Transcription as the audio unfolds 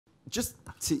Just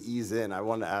to ease in, I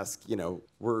want to ask, you know,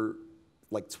 we're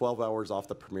like 12 hours off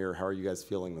the premiere. How are you guys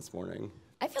feeling this morning?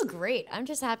 I feel great. I'm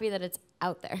just happy that it's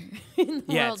out there in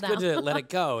the Yeah, world it's now. good to let it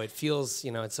go. It feels,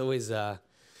 you know, it's always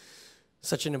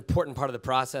such an important part of the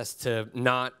process to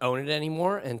not own it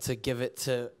anymore and to give it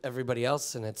to everybody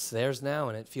else, and it's theirs now,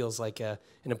 and it feels like an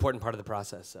important part of the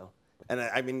process. So. And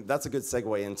I mean, that's a good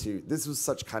segue into, this was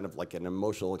such kind of like an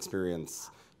emotional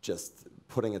experience, just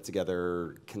putting it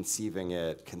together, conceiving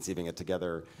it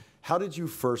together. How did you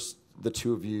first, the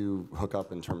two of you, hook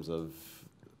up in terms of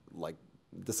like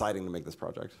deciding to make this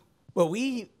project? Well,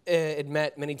 we had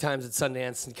met many times at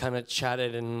Sundance and kind of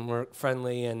chatted and were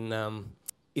friendly, and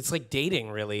it's like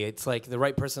dating, really. It's like the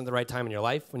right person at the right time in your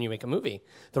life when you make a movie,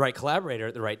 the right collaborator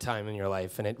at the right time in your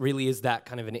life, and it really is that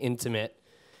kind of an intimate,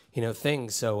 you know, thing.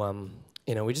 So,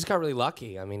 you know, we just got really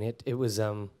lucky. I mean, it was,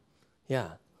 yeah.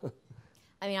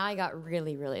 I mean, I got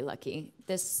really, really lucky.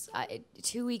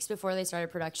 2 weeks before they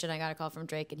started production, I got a call from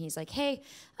Drake, and he's like, hey,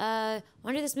 want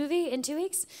to do this movie in 2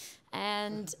 weeks?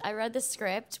 And I read the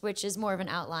script, which is more of an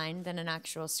outline than an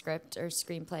actual script or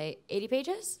screenplay. 80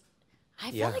 pages? I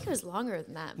felt like it was longer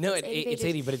than that. No, it's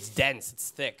 80, but it's dense.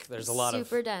 It's thick. There's a lot of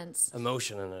super dense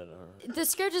emotion in it. The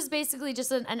script is basically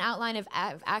just an outline of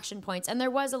action points, and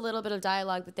there was a little bit of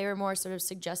dialogue, but they were more sort of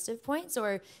suggestive points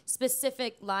or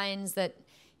specific lines that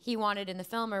he wanted in the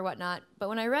film or whatnot. But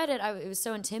when I read it, it was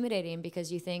so intimidating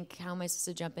because you think, how am I supposed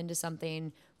to jump into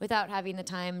something without having the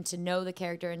time to know the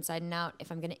character inside and out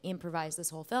if I'm going to improvise this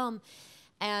whole film?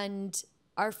 And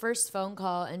our first phone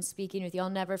call and speaking with you, I'll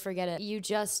never forget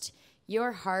it.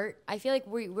 Your heart, I feel like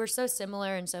we're so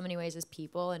similar in so many ways as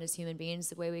people and as human beings.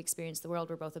 The way we experience the world,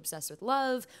 we're both obsessed with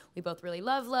love. We both really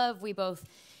love love. We both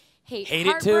hate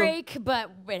heartbreak, but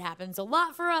it happens a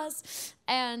lot for us.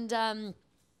 And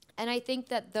I think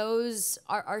that those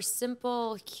are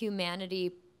simple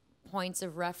humanity points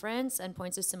of reference and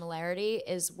points of similarity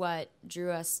is what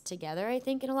drew us together, I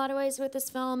think, in a lot of ways with this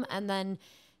film. And then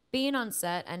being on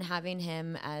set and having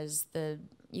him as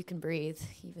you can breathe,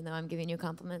 even though I'm giving you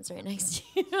compliments right next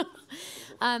to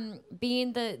you.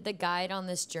 Being the guide on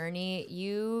this journey,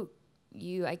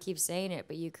 I keep saying it,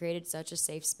 but you created such a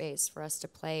safe space for us to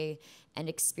play and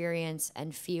experience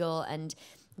and feel. And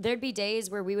there'd be days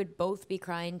where we would both be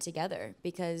crying together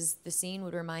because the scene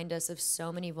would remind us of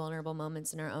so many vulnerable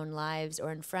moments in our own lives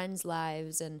or in friends'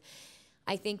 lives. And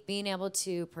I think being able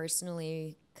to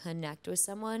personally connect with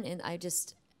someone, and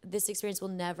this experience will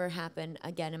never happen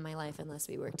again in my life unless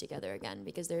we work together again,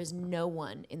 because there is no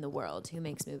one in the world who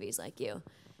makes movies like you.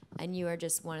 And you are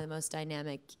just one of the most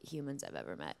dynamic humans I've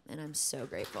ever met, and I'm so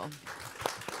grateful.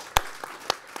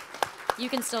 You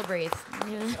can still breathe.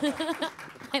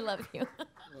 I love you.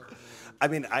 I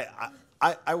mean,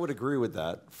 I would agree with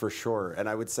that for sure. And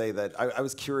I would say that I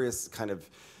was curious kind of,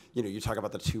 you know, you talk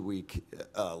about the 2-week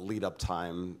lead up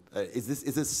time. Is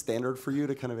this standard for you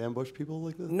to kind of ambush people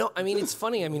like this? No, I mean, it's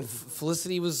funny. I mean,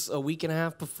 Felicity was a week and a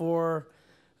half before.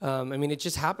 I mean, it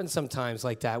just happens sometimes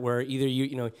like that, where either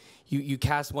you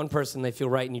cast one person, they feel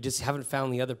right, and you just haven't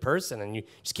found the other person, and you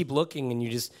just keep looking, and you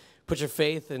just put your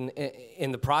faith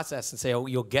in the process and say, oh,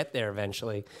 you'll get there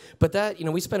eventually. But that, you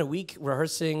know, we spent a week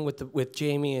rehearsing with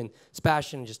Jamie and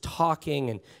Sebastian, just talking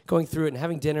and going through it and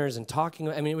having dinners and talking.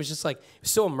 I mean, it was just like, it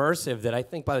was so immersive that I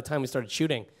think by the time we started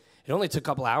shooting, it only took a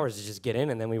couple hours to just get in,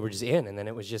 and then we were just in, and then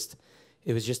it was just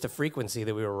a frequency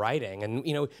that we were writing. And,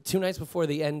 you know, 2 nights before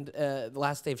the end, the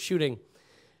last day of shooting,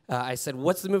 I said,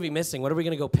 what's the movie missing? What are we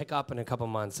going to go pick up in a couple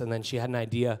months? And then she had an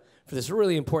idea for this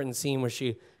really important scene where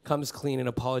she comes clean and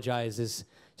apologizes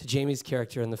to Jamie's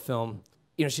character in the film.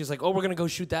 You know, she's like, oh, we're going to go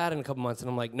shoot that in a couple months. And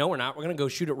I'm like, no, we're not. We're going to go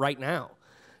shoot it right now.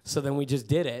 So then we just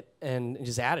did it and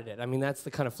just added it. I mean, that's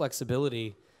the kind of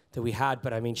flexibility that we had.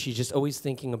 But, I mean, she's just always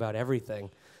thinking about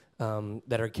everything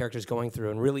that her character's going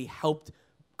through and really helped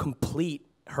complete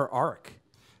her arc.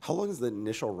 How long is the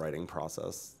initial writing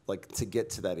process? Like, to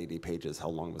get to that 80 pages, how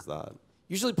long was that?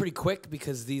 Usually pretty quick,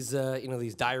 because these, you know,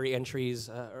 these diary entries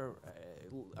are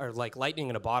like lightning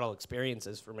in a bottle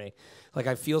experiences for me. Like,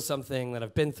 I feel something that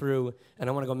I've been through, and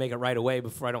I want to go make it right away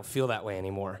before I don't feel that way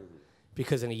anymore.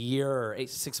 Because in a year or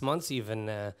 6 months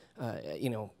even, you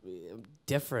know,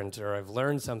 different, or I've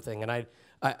learned something, and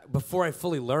before I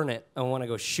fully learn it, I want to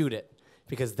go shoot it,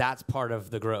 because that's part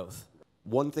of the growth.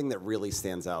 One thing that really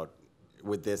stands out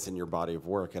with this in your body of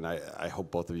work, and I hope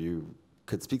both of you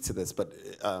could speak to this, but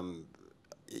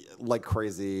like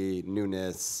Crazy,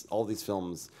 Newness, all these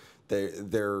films,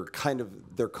 they're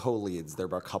co-leads. They're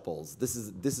about couples. This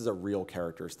is a real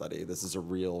character study. This is a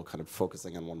real kind of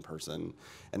focusing on one person,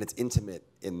 and it's intimate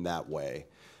in that way.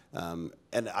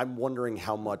 And I'm wondering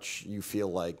how much you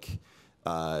feel like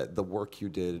the work you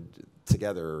did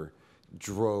together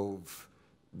drove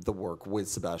the work with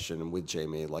Sebastian and with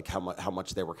Jamie, like how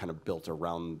much they were kind of built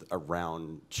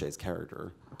around Shay's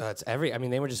character. I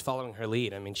mean, they were just following her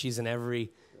lead. I mean, she's in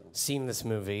every scene in this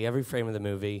movie, every frame of the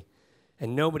movie,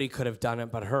 and nobody could have done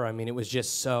it but her. I mean, it was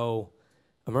just so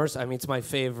immersive. I mean, it's my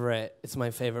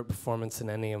favorite performance in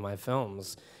any of my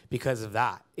films because of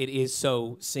that. It is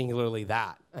so singularly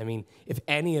that. I mean, if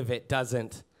any of it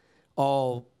doesn't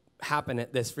all happen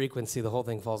at this frequency, the whole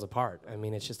thing falls apart. I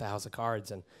mean, it's just a house of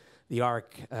cards, and the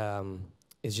arc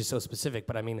is just so specific.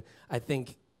 But I mean, I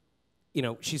think, you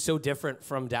know, she's so different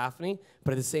from Daphne,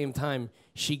 but at the same time,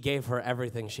 she gave her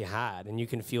everything she had, and you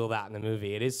can feel that in the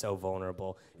movie. It is so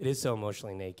vulnerable. It is so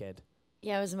emotionally naked.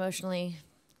 Yeah, I was emotionally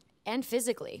and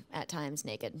physically at times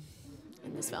naked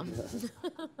in this film.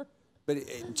 But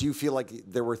do you feel like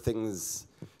there were things?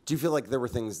 Do you feel like there were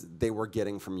things they were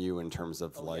getting from you in terms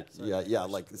of like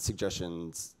like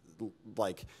suggestions,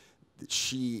 like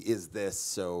she is this,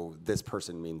 so this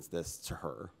person means this to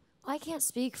her? I can't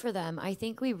speak for them. I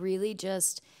think we really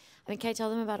just. I mean, can I tell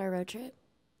them about our road trip?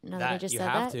 Now that I just said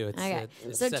that, you have to. Okay.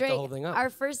 It's So set Drake, the whole thing up.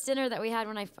 our first dinner that we had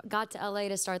when I got to LA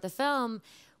to start the film,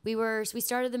 we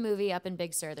started the movie up in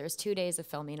Big Sur. There was 2 days of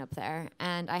filming up there,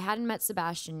 and I hadn't met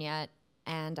Sebastian yet.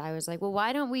 And I was like, well,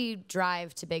 why don't we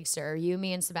drive to Big Sur, you,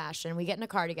 me, and Sebastian? We get in a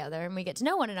car together and we get to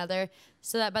know one another,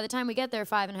 so that by the time we get there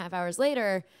 5.5 hours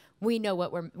later, we know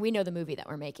the movie that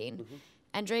we're making. Mm-hmm.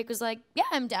 And Drake was like, yeah,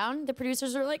 I'm down. The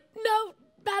producers were like, no,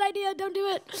 bad idea, don't do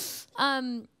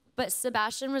it. But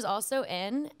Sebastian was also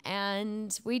in,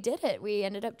 and we did it. We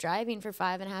ended up driving for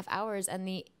 5.5 hours, and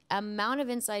the amount of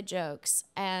inside jokes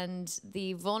and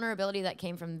the vulnerability that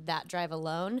came from that drive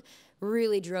alone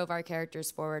really drove our characters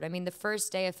forward. I mean, the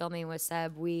first day of filming with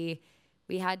Seb, we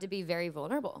had to be very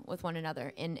vulnerable with one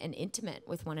another and intimate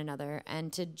with one another.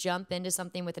 And to jump into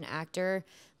something with an actor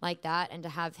like that and to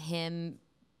have him,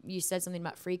 you said something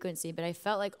about frequency, but I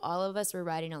felt like all of us were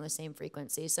riding on the same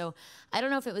frequency. So I don't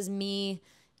know if it was me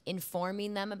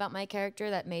informing them about my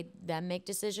character that made them make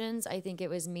decisions. I think it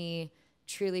was me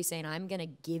truly saying, I'm going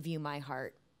to give you my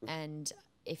heart, and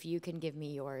if you can give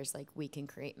me yours, like, we can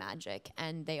create magic.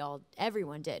 And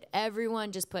everyone did.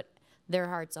 Everyone just put their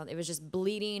hearts on. It was just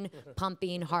bleeding,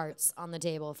 pumping hearts on the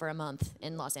table for a month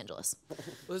in Los Angeles. Well,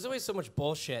 there's always so much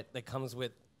bullshit that comes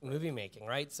with movie making,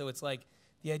 right? So it's like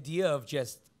the idea of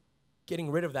just getting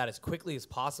rid of that as quickly as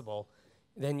possible,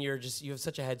 then you have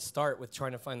such a head start with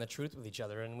trying to find the truth with each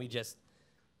other. And we just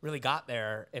really got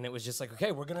there, and it was just like,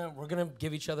 okay, we're gonna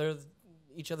give each other's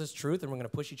truth, and we're gonna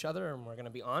push each other, and we're gonna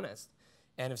be honest.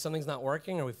 And if something's not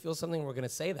working or we feel something, we're going to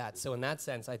say that. So in that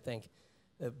sense, I think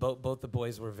that both the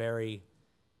boys were very,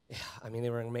 I mean, they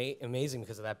were amazing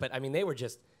because of that. But I mean, they were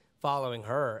just following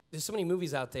her. There's so many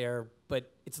movies out there,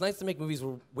 but it's nice to make movies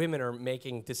where women are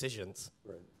making decisions.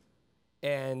 Right.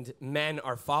 And men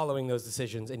are following those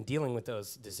decisions and dealing with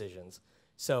those decisions.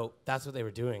 So that's what they were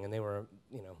doing. And they were,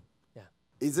 you know,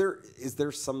 Is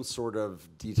there some sort of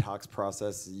detox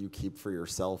process you keep for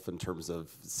yourself in terms of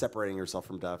separating yourself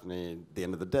from Daphne at the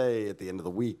end of the day, at the end of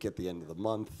the week, at the end of the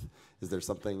month? Is there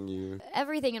something you...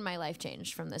 Everything in my life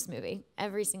changed from this movie.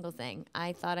 Every single thing.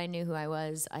 I thought I knew who I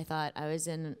was. I thought I was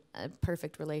in a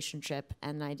perfect relationship,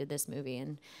 and I did this movie.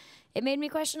 And it made me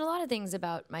question a lot of things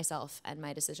about myself and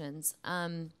my decisions.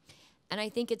 And I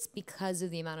think it's because of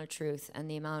the amount of truth and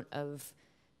the amount of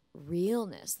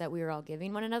realness that we were all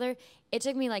giving one another. It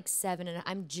took me like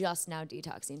I'm just now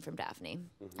detoxing from Daphne.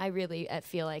 Mm-hmm. I really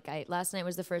feel like last night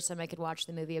was the first time I could watch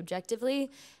the movie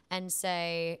objectively and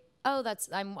say, oh,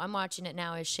 I'm watching it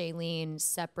now as Shailene,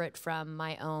 separate from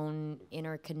my own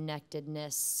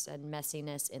interconnectedness and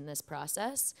messiness in this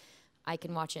process. I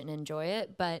can watch it and enjoy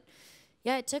it. But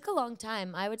yeah, it took a long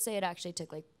time. I would say it actually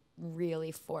took like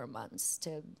really 4 months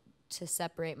to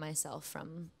separate myself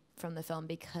from the film,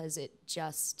 because it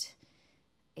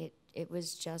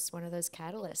was just one of those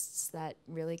catalysts that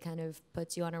really kind of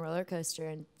puts you on a roller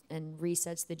coaster and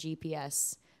resets the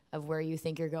GPS of where you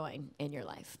think you're going in your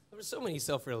life. There's so many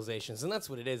self-realizations, and that's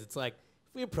what it is. It's like,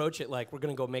 if we approach it like we're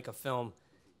going to go make a film,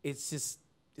 it's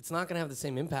not going to have the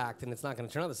same impact, and it's not going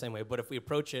to turn out the same way. But if we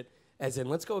approach it as in,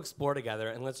 let's go explore together,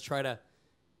 and let's try to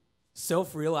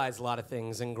self-realize a lot of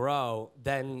things and grow,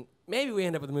 then maybe we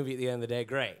end up with a movie at the end of the day,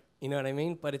 great. You know what I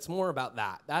mean? But it's more about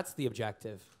that. That's the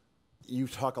objective. You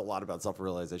talk a lot about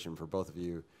self-realization for both of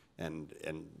you, and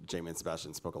Jamie and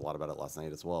Sebastian spoke a lot about it last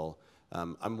night as well.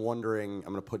 I'm wondering,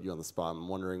 I'm going to put you on the spot, I'm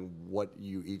wondering what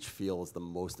you each feel is the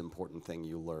most important thing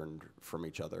you learned from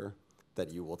each other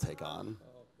that you will take on.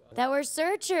 That we're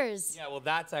searchers. Yeah, well,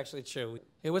 that's actually true.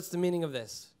 Hey, what's the meaning of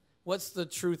this? What's the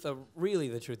truth of, really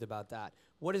the truth about that?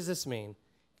 What does this mean?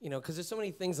 you know, because there's so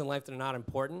many things in life that are not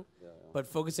important, but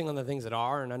focusing on the things that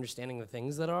are and understanding the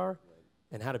things that are,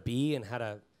 and how to be in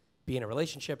a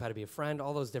relationship, how to be a friend,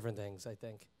 all those different things, I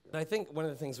think. And I think one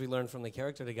of the things we learned from the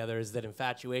character together is that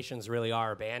infatuations really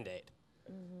are a Band-Aid,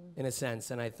 in a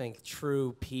sense. And I think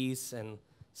true peace and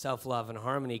self-love and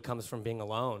harmony comes from being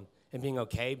alone and being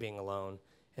okay being alone.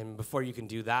 And before you can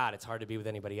do that, it's hard to be with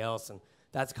anybody else. And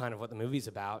that's kind of what the movie's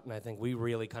about. And I think we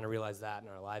really kind of realize that in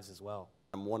our lives as well.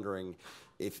 I'm wondering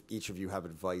if each of you have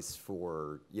advice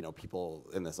for, you know, people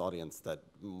in this audience that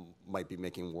might be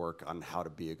making work on how to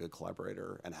be a good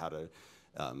collaborator and how to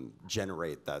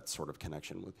generate that sort of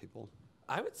connection with people.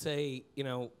 I would say, you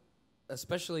know,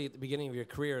 especially at the beginning of your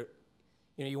career,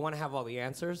 you know, you want to have all the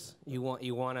answers. You want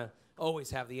to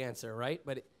always have the answer, right?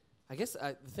 But I guess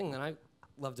the thing that I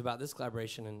loved about this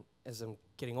collaboration, and as I'm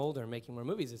getting older and making more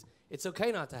movies, is it's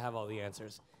okay not to have all the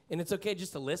answers. And it's okay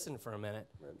just to listen for a minute.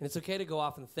 Right. And it's okay to go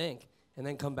off and think and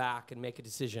then come back and make a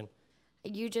decision.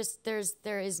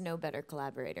 There is no better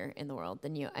collaborator in the world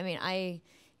than you. I mean,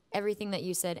 everything that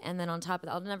you said, and then on top of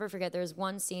that, I'll never forget, there was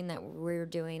one scene that we were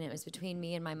doing, it was between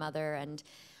me and my mother, and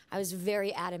I was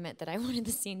very adamant that I wanted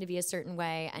the scene to be a certain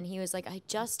way, and he was like, I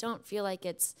just don't feel like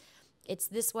it's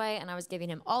this way, and I was giving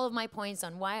him all of my points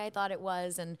on why I thought it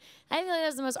was, and I feel like that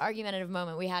was the most argumentative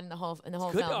moment we had in the whole film.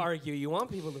 It's good to argue. You want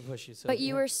people to push you. So, but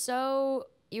you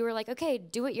were like, okay,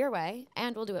 do it your way,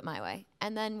 and we'll do it my way,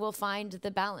 and then we'll find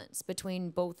the balance between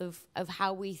both of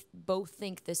how we both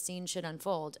think the scene should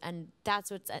unfold, and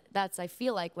that's I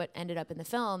feel like what ended up in the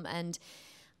film, and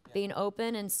being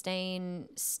open and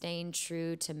staying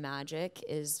true to magic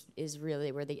is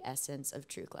really where the essence of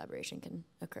true collaboration can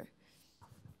occur.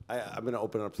 I'm going to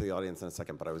open it up to the audience in a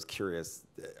second, but I was curious,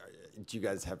 do you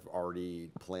guys have already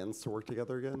plans to work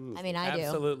together again? I mean, I do.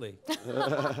 Absolutely.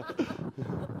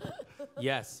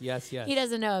 Yes. He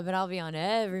doesn't know it, but I'll be on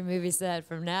every movie set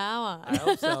from now on. I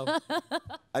hope so.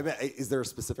 I mean, is there a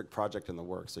specific project in the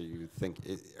works? Are you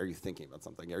thinking about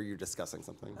something? Are you discussing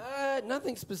something?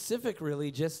 Nothing specific,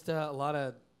 really. Just a lot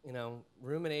of, you know,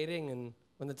 ruminating, and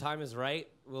when the time is right,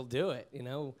 we'll do it, you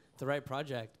know, the right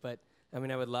project. But I mean,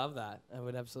 I would love that. I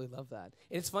would absolutely love that.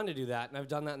 And it's fun to do that, and I've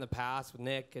done that in the past with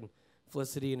Nick and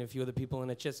Felicity and a few other people, and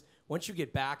it just, once you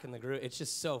get back in the groove, it's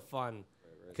just so fun.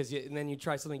 Because and then you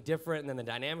try something different, and then the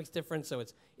dynamic's different, so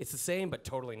it's the same, but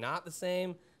totally not the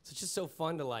same. So it's just so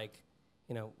fun to, like,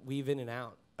 you know, weave in and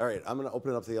out. All right, I'm going to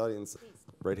open it up to the audience.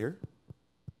 Right here.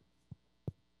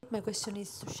 My question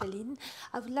is to Shailene.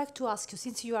 I would like to ask you,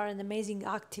 since you are an amazing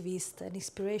activist and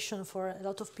inspiration for a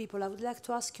lot of people, I would like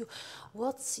to ask you,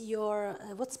 what's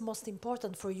most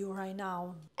important for you right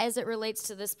now? As it relates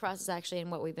to this process, actually, and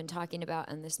what we've been talking about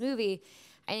in this movie,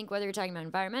 I think whether you're talking about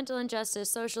environmental injustice,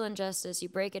 social injustice, you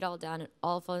break it all down, it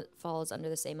all falls under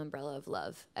the same umbrella of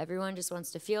love. Everyone just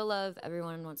wants to feel love.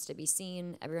 Everyone wants to be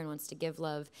seen. Everyone wants to give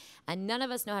love. And none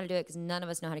of us know how to do it because none of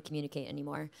us know how to communicate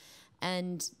anymore.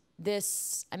 And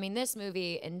this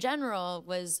movie in general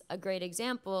was a great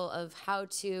example of how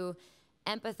to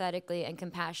empathetically and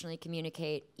compassionately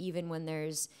communicate even when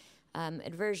there's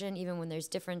aversion, even when there's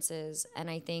differences.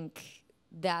 And I think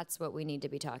that's what we need to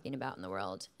be talking about in the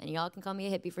world. And y'all can call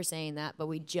me a hippie for saying that, but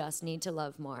we just need to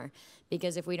love more.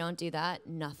 Because if we don't do that,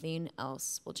 nothing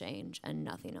else will change and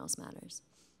nothing else matters.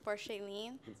 For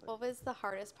Shailene, what was the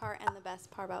hardest part and the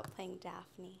best part about playing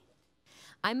Daphne?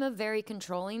 I'm a very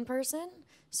controlling person,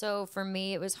 so for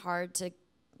me it was hard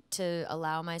to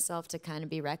allow myself to kind of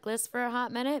be reckless for a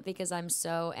hot minute because I'm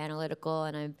so analytical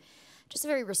and I'm just a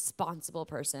very responsible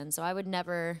person. So I'd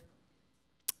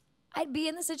be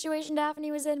in the situation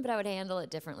Daphne was in, but I would handle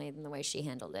it differently than the way she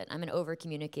handled it. I'm an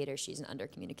over-communicator, she's an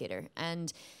under-communicator.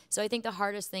 And so I think the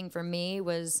hardest thing for me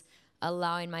was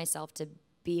allowing myself to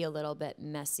be a little bit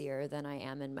messier than I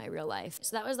am in my real life.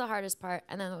 So that was the hardest part.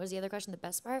 And then what was the other question, the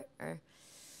best part?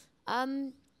 I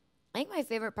think my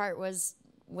favorite part was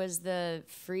the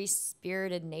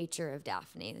free-spirited nature of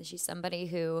Daphne. She's somebody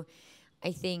who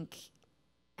I think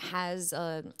has,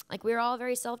 like, we're all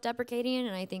very self-deprecating,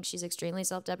 and I think she's extremely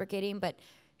self-deprecating, but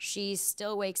she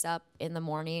still wakes up in the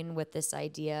morning with this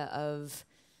idea of,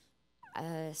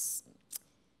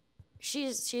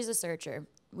 she's a searcher.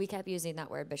 We kept using that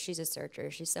word, but she's a searcher.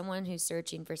 She's someone who's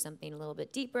searching for something a little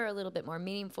bit deeper, a little bit more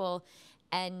meaningful,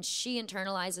 and she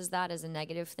internalizes that as a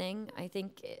negative thing, I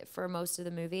think, for most of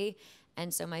the movie.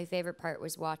 And so my favorite part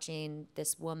was watching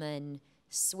this woman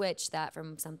switch that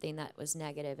from something that was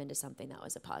negative into something that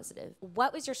was a positive.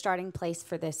 What was your starting place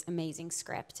for this amazing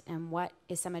script, and what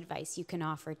is some advice you can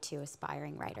offer to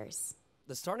aspiring writers?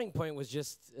 The starting point was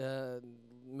just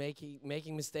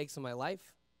making mistakes in my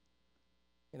life.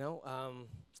 You know,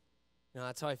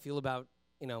 that's how I feel about,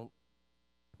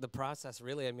 the process,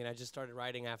 really. I mean, I just started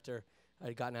writing after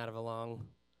I'd gotten out of a long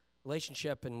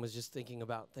relationship and was just thinking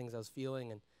about things I was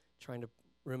feeling and trying to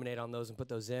ruminate on those and put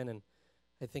those in. And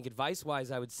I think advice-wise,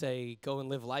 I would say go and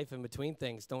live life in between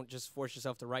things. Don't just force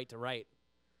yourself to write.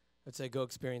 I'd say go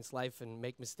experience life and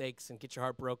make mistakes and get your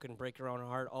heart broken, break your own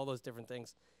heart, all those different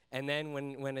things. And then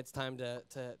when it's time to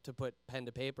put pen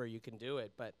to paper, you can do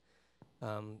it. But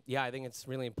yeah, I think it's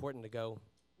really important to go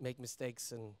make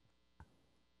mistakes and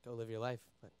go live your life.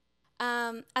 But.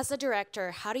 As a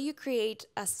director, how do you create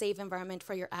a safe environment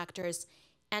for your actors,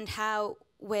 and how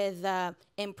with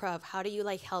improv, how do you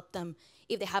like help them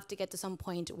if they have to get to some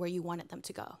point where you wanted them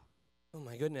to go? Oh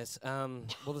my goodness.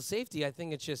 Well, the safety, I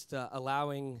think it's just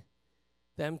allowing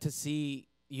them to see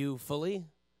you fully,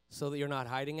 so that you're not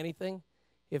hiding anything.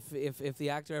 If the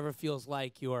actor ever feels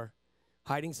like you're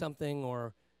hiding something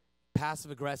or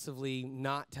passive aggressively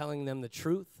not telling them the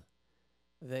truth,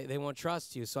 they won't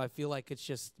trust you. So I feel like it's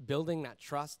just building that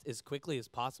trust as quickly as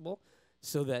possible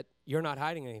so that you're not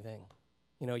hiding anything.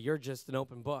 You know, you're just an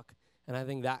open book. And I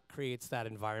think that creates that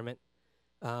environment.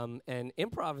 And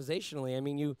improvisationally, I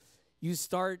mean, you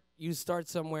start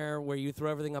somewhere where you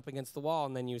throw everything up against the wall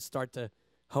and then you start to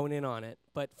hone in on it.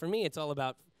 But for me, it's all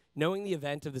about knowing the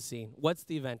event of the scene. What's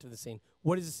the event of the scene?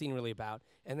 What is the scene really about?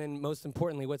 And then most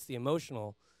importantly, what's the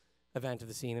emotional event of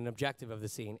the scene and objective of the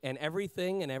scene? And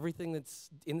everything that's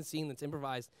in the scene that's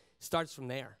improvised starts from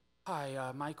there.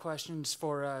 Hi, my question's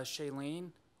for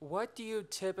Shailene. What do you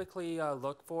typically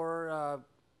look for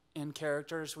in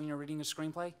characters when you're reading a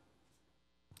screenplay?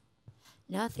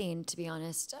 Nothing, to be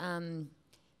honest. When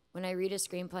I read a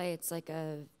screenplay,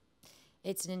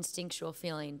 it's an instinctual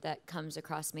feeling that comes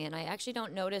across me, and I actually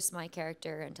don't notice my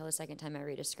character until the second time I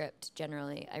read a script.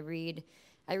 Generally, I read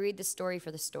the story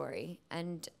for the story,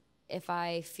 and if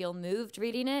I feel moved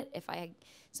reading it,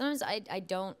 sometimes I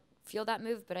don't feel that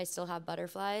moved, but I still have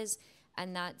butterflies,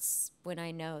 and that's when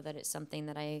I know that it's something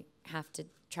that I have to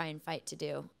try and fight to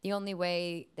do. The only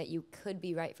way that you could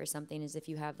be right for something is if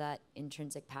you have that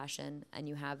intrinsic passion and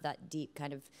you have that deep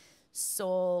kind of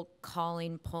soul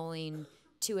calling, pulling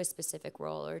to a specific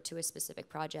role or to a specific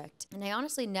project. And I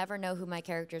honestly never know who my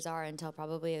characters are until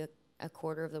probably a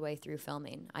quarter of the way through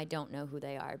filming. I don't know who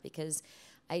they are because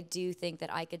I do think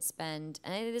that I could spend,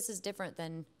 and this is different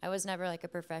than, I was never like a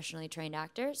professionally trained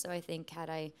actor, so I think had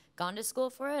I gone to school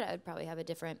for it, I would probably have a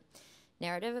different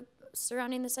narrative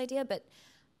surrounding this idea. But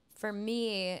for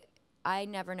me, I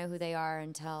never know who they are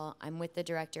until I'm with the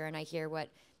director and I hear what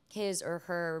his or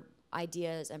her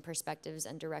ideas and perspectives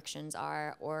and directions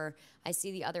are, or I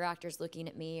see the other actors looking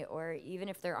at me, or even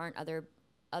if there aren't other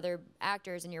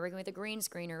actors and you're working with a green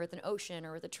screen or with an ocean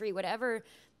or with a tree, whatever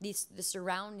the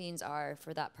surroundings are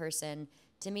for that person,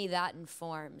 to me that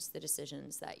informs the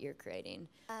decisions that you're creating.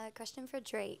 Question for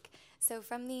Drake. So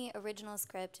from the original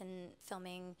script and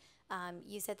filming,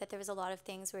 you said that there was a lot of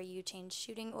things where you changed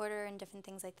shooting order and different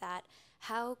things like that.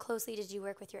 How closely did you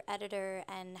work with your editor,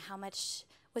 and how much,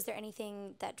 was there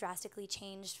anything that drastically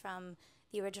changed from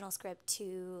the original script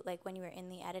to like when you were in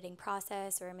the editing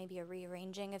process, or maybe a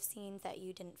rearranging of scenes that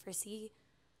you didn't foresee?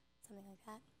 Something like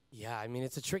that? Yeah, I mean,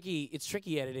 it's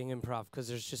tricky editing improv because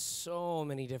there's just so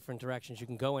many different directions you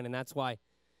can go in, and that's why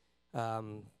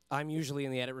I'm usually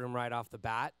in the edit room right off the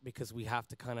bat, because we have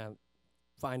to kind of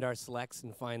find our selects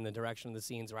and find the direction of the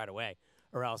scenes right away,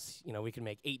 or else, you know, we can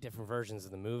make 8 different versions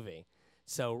of the movie.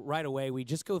 So right away, we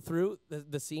just go through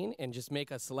the scene and just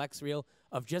make a selects reel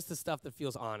of just the stuff that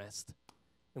feels honest.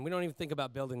 And we don't even think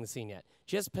about building the scene yet.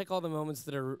 Just pick all the moments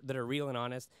that are real and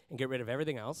honest and get rid of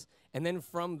everything else. And then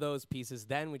from those pieces,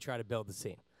 then we try to build the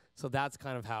scene. So that's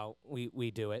kind of how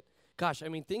we do it. Gosh, I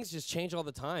mean, things just change all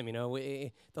the time, you know.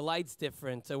 The light's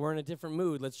different, we're in a different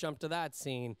mood, let's jump to that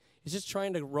scene. It's just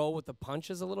trying to roll with the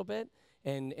punches a little bit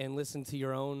and listen to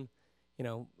your own, you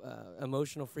know,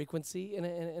 emotional frequency in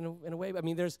a way. I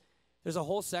mean, there's a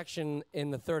whole section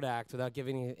in the third act, without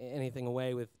giving anything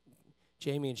away, with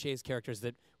Jamie and Shay's characters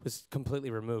that was completely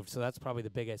removed. So that's probably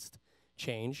the biggest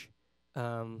change.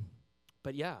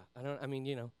 But yeah, I mean,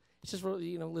 you know, it's just really,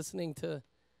 you know, listening to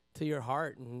your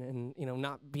heart and you know,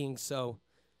 not being so,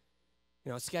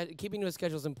 you know, keeping to a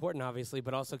schedule is important, obviously,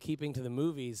 but also keeping to the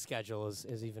movie's schedule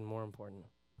is even more important.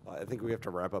 I think we have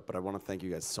to wrap up, but I want to thank you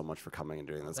guys so much for coming and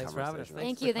doing this Thanks conversation. for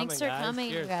having us. Thank you. Thanks for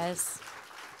coming, Cheers. you guys.